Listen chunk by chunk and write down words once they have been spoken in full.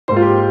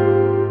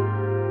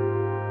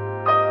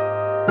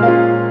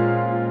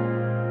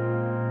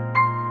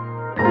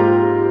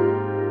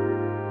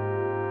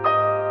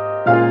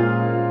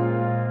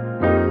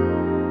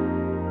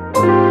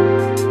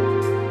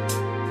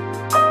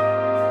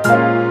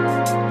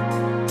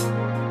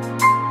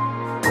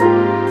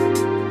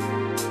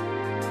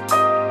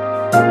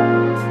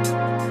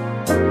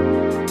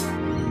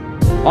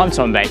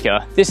Tom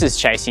Baker, this is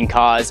Chasing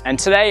Cars, and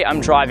today I'm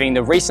driving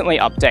the recently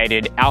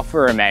updated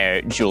Alfa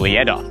Romeo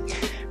Giulietta.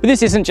 But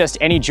this isn't just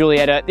any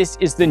Giulietta, this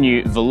is the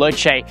new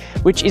Veloce,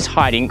 which is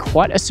hiding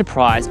quite a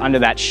surprise under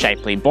that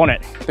shapely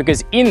bonnet.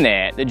 Because in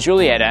there, the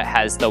Giulietta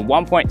has the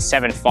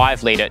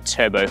 1.75 litre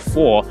Turbo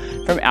 4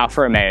 from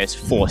Alfa Romeo's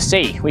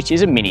 4C, which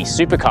is a mini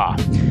supercar.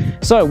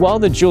 So while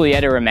the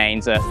Giulietta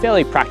remains a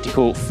fairly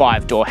practical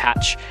 5-door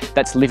hatch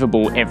that's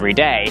livable every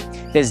day,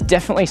 there's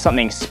definitely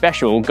something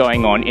special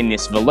going on in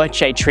this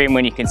Veloce trim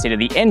when you consider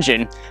the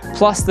engine,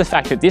 plus the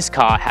fact that this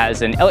car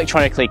has an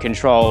electronically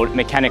controlled,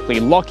 mechanically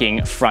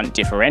locking front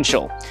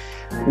differential.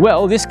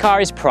 Well, this car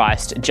is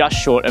priced just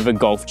short of a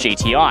Golf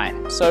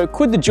GTI, so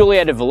could the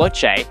Giulietta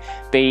Veloce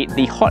be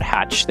the hot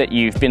hatch that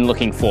you've been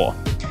looking for?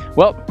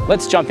 Well,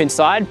 let's jump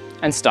inside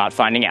and start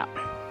finding out.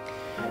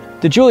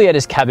 The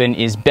Giulietta's cabin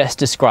is best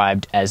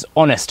described as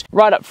honest.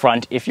 Right up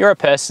front, if you're a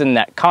person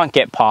that can't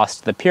get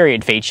past the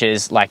period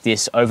features like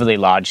this overly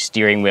large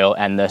steering wheel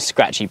and the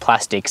scratchy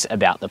plastics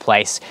about the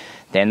place,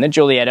 then the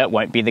Giulietta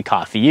won't be the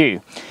car for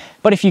you.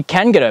 But if you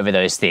can get over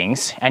those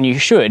things, and you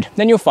should,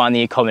 then you'll find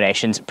the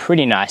accommodations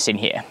pretty nice in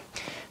here.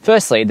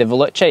 Firstly, the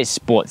Veloce's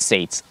sports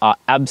seats are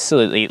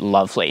absolutely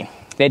lovely.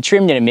 They're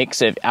trimmed in a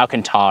mix of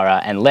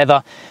Alcantara and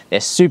leather.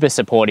 They're super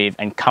supportive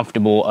and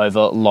comfortable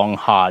over long,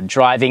 hard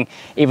driving,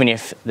 even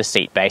if the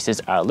seat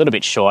bases are a little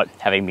bit short,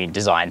 having been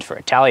designed for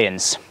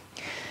Italians.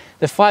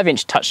 The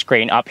 5-inch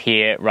touchscreen up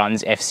here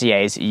runs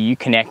FCA's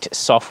Uconnect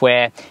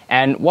software,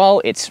 and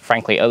while it's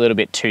frankly a little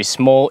bit too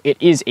small, it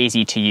is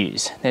easy to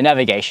use. The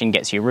navigation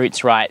gets your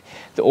routes right,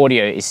 the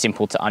audio is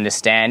simple to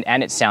understand,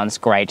 and it sounds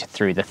great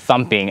through the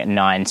thumping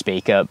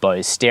 9-speaker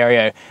Bose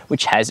stereo,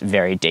 which has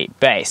very deep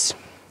bass.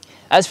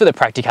 As for the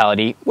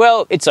practicality,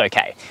 well, it's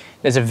okay.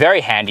 There's a very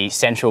handy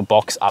central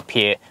box up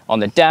here on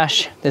the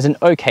dash. There's an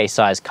okay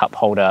sized cup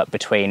holder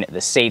between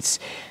the seats.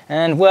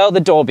 And well, the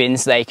door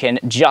bins, they can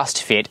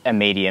just fit a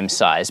medium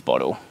sized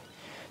bottle.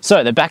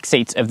 So the back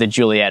seats of the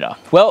Giulietta,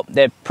 well,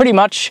 they're pretty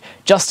much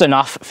just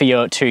enough for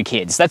your 2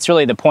 kids. That's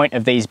really the point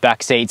of these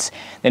back seats.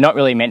 They're not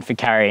really meant for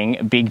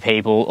carrying big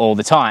people all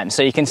the time.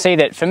 So you can see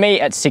that for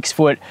me at 6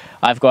 foot,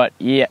 I've got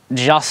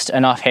just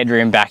enough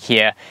headroom back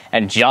here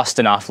and just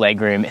enough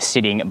legroom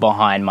sitting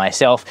behind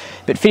myself.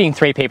 But fitting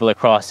 3 people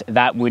across,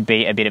 that would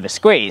be a bit of a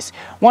squeeze.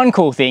 One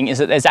cool thing is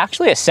that there's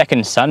actually a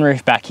second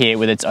sunroof back here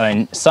with its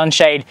own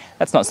sunshade.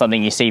 That's not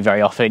something you see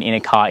very often in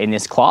a car in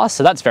this class,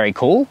 so that's very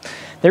cool.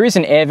 There is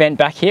an air vent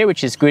back here,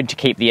 which is good to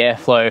keep the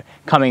airflow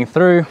coming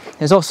through.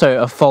 There's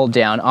also a fold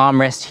down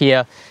armrest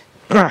here,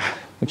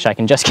 which I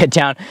can just get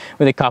down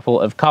with a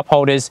couple of cup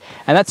holders.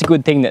 And that's a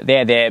good thing that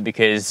they're there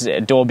because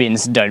door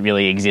bins don't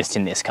really exist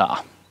in this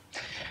car.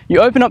 You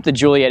open up the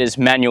Giulietta's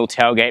manual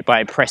tailgate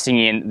by pressing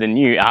in the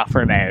new Alfa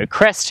Romeo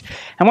crest,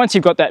 and once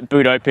you've got that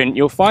boot open,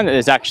 you'll find that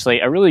there's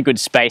actually a really good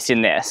space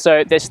in there.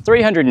 So there's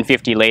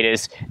 350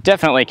 litres,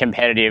 definitely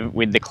competitive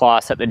with the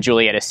class that the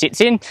Giulietta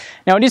sits in.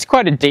 Now it is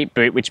quite a deep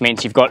boot, which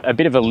means you've got a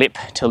bit of a lip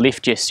to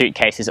lift your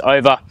suitcases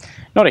over.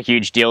 Not a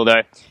huge deal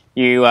though.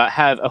 You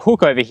have a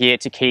hook over here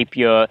to keep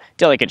your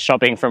delicate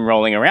shopping from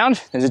rolling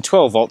around. There's a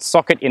 12-volt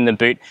socket in the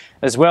boot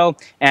as well,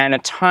 and a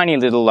tiny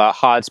little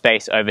hard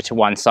space over to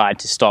one side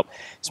to stop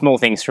small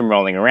things from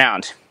rolling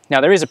around. Now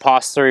there is a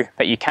pass-through,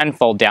 but you can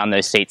fold down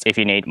those seats if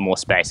you need more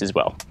space as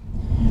well.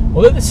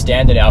 Although the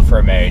standard Alfa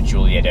Romeo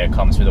Giulietta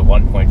comes with a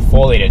 1.4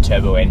 litre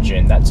turbo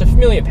engine that's a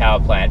familiar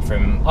power plant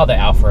from other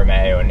Alfa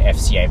Romeo and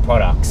FCA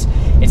products,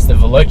 it's the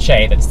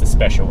Veloce that's the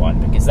special one,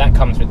 because that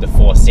comes with the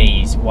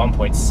 4C's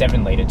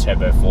 1.7 litre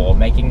turbo 4,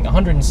 making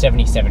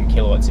 177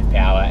 kilowatts of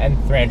power and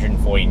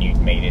 340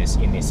 newton meters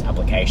in this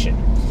application.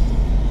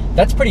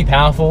 That's pretty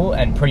powerful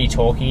and pretty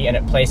torquey, and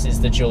it places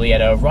the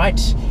Giulietta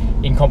right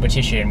in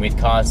competition with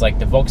cars like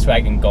the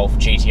Volkswagen Golf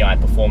GTI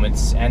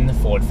Performance and the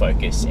Ford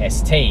Focus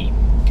ST.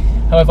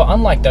 However,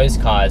 unlike those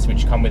cars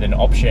which come with an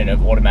option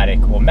of automatic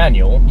or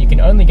manual, you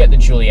can only get the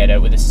Giulietta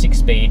with a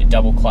 6-speed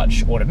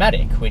double-clutch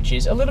automatic, which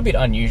is a little bit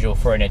unusual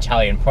for an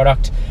Italian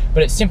product,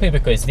 but it's simply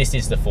because this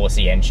is the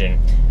 4C engine,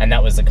 and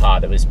that was the car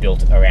that was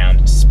built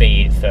around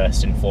speed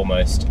first and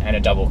foremost, and a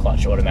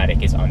double-clutch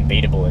automatic is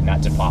unbeatable in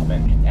that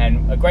department.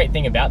 And a great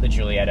thing about the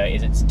Giulietta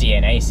is its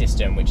DNA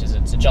system, which is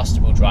its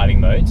adjustable driving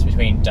modes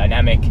between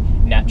dynamic,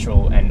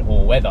 natural, and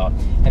all-weather,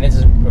 and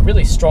there's a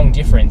really strong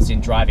difference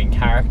in driving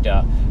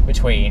character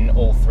between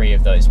all 3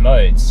 of those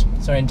modes.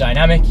 So in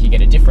dynamic, you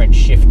get a different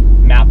shift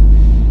map,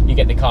 you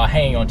get the car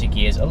hanging onto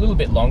gears a little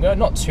bit longer,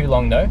 not too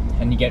long though,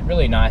 and you get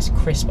really nice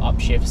crisp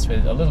upshifts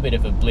with a little bit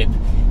of a blip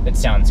that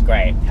sounds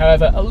great.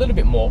 However, a little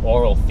bit more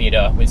oral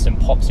theatre with some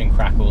pops and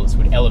crackles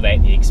would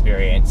elevate the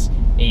experience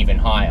even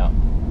higher.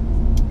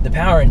 The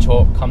power and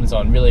torque comes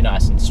on really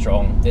nice and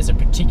strong. There's a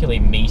particularly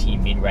meaty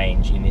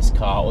mid-range in this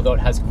car, although it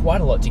has quite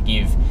a lot to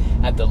give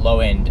at the low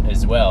end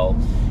as well.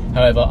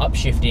 However,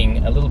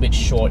 upshifting a little bit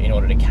short in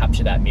order to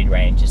capture that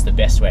mid-range is the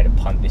best way to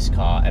punt this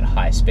car at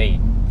high speed.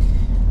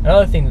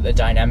 Another thing that the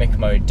dynamic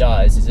mode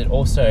does is it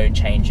also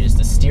changes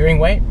the steering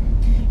weight.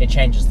 It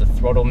changes the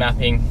throttle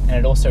mapping, and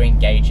it also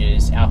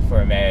engages Alfa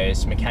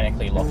Romeo's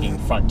mechanically locking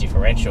front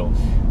differential,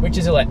 which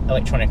is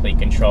electronically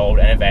controlled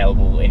and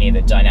available in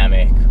either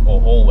dynamic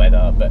or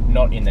all-weather, but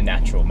not in the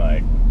natural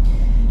mode.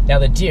 Now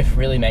the diff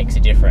really makes a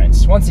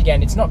difference. Once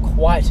again, it's not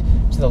quite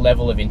to the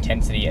level of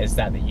intensity as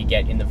that you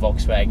get in the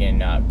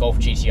Volkswagen Golf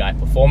GTI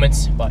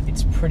Performance, but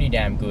it's pretty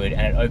damn good,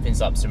 and it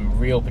opens up some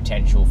real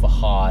potential for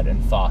hard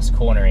and fast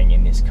cornering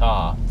in this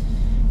car.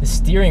 The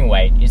steering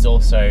weight is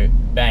also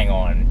bang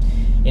on.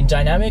 In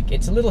dynamic,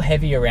 it's a little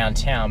heavy around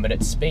town, but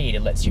at speed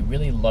it lets you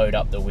really load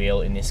up the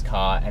wheel in this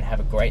car and have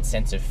a great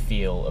sense of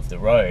feel of the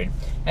road.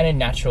 And in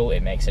natural,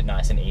 it makes it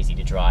nice and easy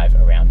to drive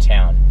around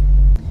town.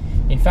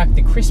 In fact,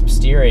 the crisp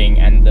steering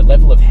and the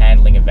level of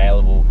handling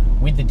available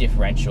with the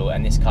differential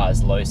and this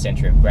car's low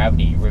centre of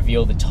gravity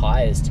reveal the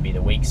tyres to be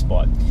the weak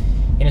spot.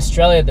 In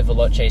Australia, the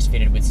Veloce is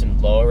fitted with some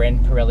lower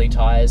end Pirelli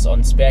tyres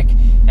on spec,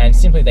 and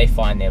simply they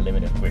find their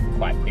limit of grip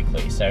quite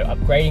quickly, so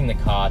upgrading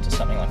the car to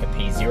something like a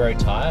P0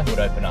 tyre would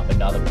open up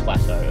another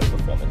plateau of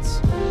performance.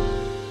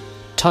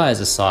 Tyres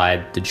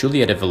aside, the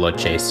Giulietta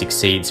Veloce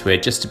succeeds where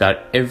just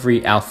about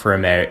every Alfa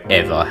Romeo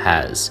ever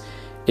has.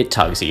 It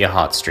tugs at your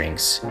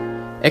heartstrings.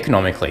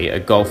 Economically, a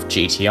Golf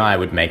GTI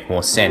would make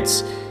more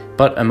sense,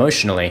 but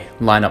emotionally,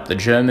 line up the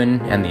German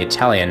and the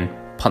Italian,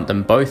 punt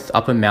them both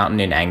up a mountain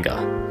in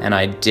anger, and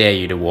I dare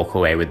you to walk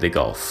away with the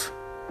Golf.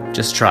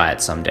 Just try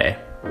it someday.